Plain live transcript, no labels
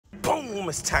Boom,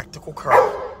 it's tactical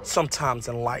curve. Sometimes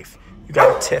in life, you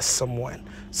gotta test someone.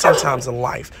 Sometimes in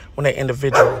life, when that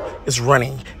individual is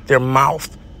running their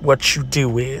mouth, what you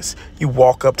do is you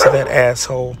walk up to that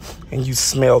asshole and you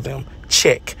smell them.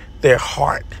 Check their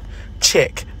heart,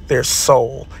 check their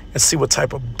soul, and see what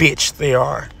type of bitch they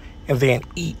are, and then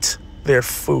eat their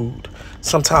food.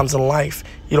 Sometimes in life,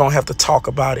 you don't have to talk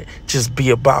about it, just be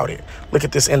about it. Look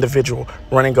at this individual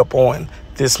running up on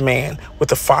this man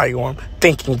with a firearm,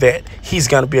 thinking that he's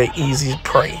gonna be an easy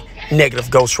prey. Negative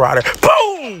Ghost Rider.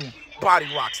 Boom! Body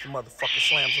rocks the motherfucker,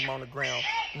 slams him on the ground,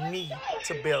 knee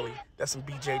to belly. That's some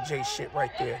BJJ shit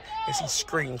right there. As he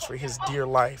screams for his dear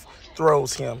life,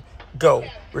 throws him. Go,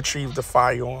 retrieve the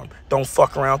firearm. Don't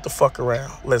fuck around with the fuck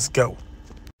around. Let's go.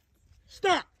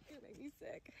 Stop. You make me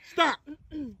sick. Stop.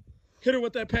 Hit her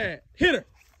with that pad. Hit her.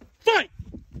 Fight.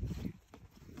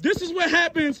 This is what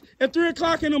happens at 3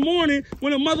 o'clock in the morning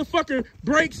when a motherfucker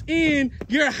breaks in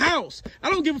your house. I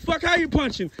don't give a fuck how you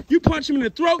punch him. You punch him in the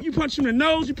throat, you punch him in the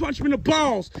nose, you punch him in the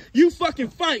balls. You fucking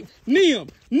fight. Knee him.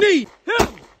 Knee. Hit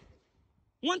him.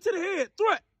 One to the head.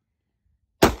 Threat.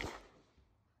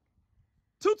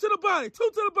 2 to the body. 2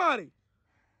 to the body.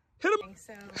 Hit him.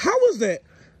 So. How was that?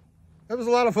 That was a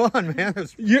lot of fun, man. It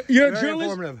was Your very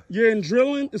informative. Your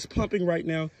adrenaline is pumping right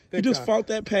now. Big you just time. fought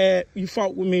that pad. You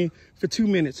fought with me for 2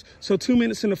 minutes. So 2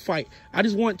 minutes in the fight. I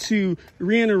just want to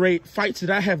reiterate fights that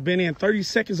I have been in. 30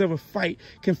 seconds of a fight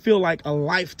can feel like a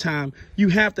lifetime. You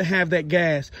have to have that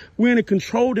gas. We're in a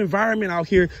controlled environment out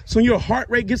here. So when your heart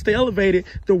rate gets to elevated,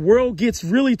 the world gets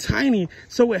really tiny.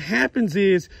 So what happens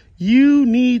is you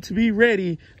need to be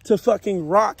ready to fucking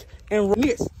rock and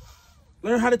roll.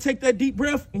 Learn how to take that deep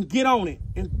breath and get on it.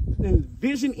 And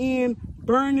vision in,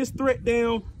 burn this threat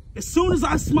down. As soon as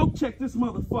I smoke check this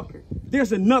motherfucker,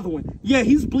 there's another one. Yeah,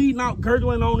 he's bleeding out,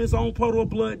 gurgling on his own puddle of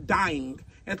blood, dying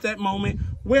at that moment.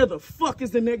 Where the fuck is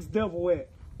the next devil at?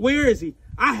 Where is he?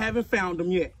 I haven't found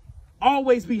him yet.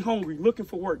 Always be hungry, looking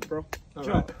for work, bro. All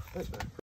right. Thanks, man.